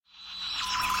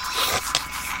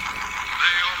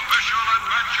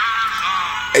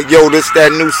Hey yo, this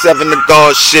that new 7 to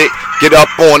God shit. Get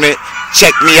up on it.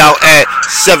 Check me out at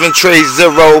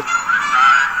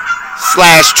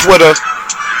 730/Twitter.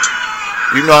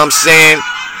 You know what I'm saying?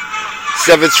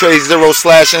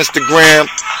 730/Instagram.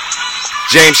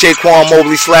 James Sha-kwan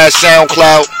Mobley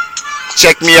 /SoundCloud.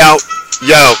 Check me out.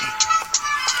 Yo.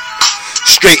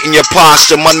 Straighten your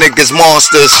posture, my niggas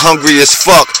monsters, hungry as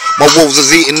fuck. My wolves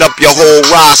is eating up your whole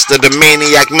roster. The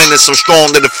maniac menace, I'm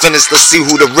strong to the finish. Let's see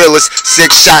who the realest.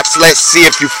 6 shots, let's see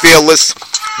if you feel us.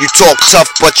 You talk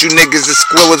tough, but you niggas is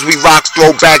squillers. We rock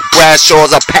throwback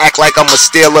Bradshaws. I pack like I'm a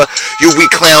stealer. You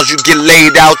weak clowns, you get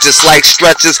laid out just like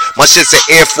stretchers. My shit's an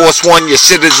Air Force One, your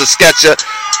shit is a Sketcher.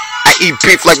 I eat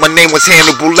beef like my name was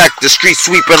Hannibal Lecter. Street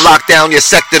sweeping, lock down your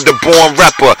sector, the born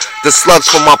rapper. The slugs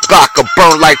from my block are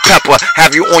burn like pepper.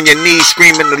 Have you on your knees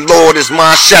screaming, the Lord is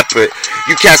my shepherd.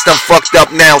 You cats done fucked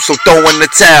up now, so throw in the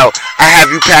towel. I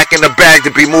have you packing a bag to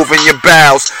be moving your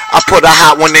bowels. I put a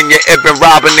hot one in your ib and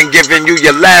robbing and giving you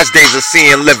your last days of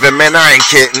seeing living, man, I ain't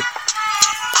kidding.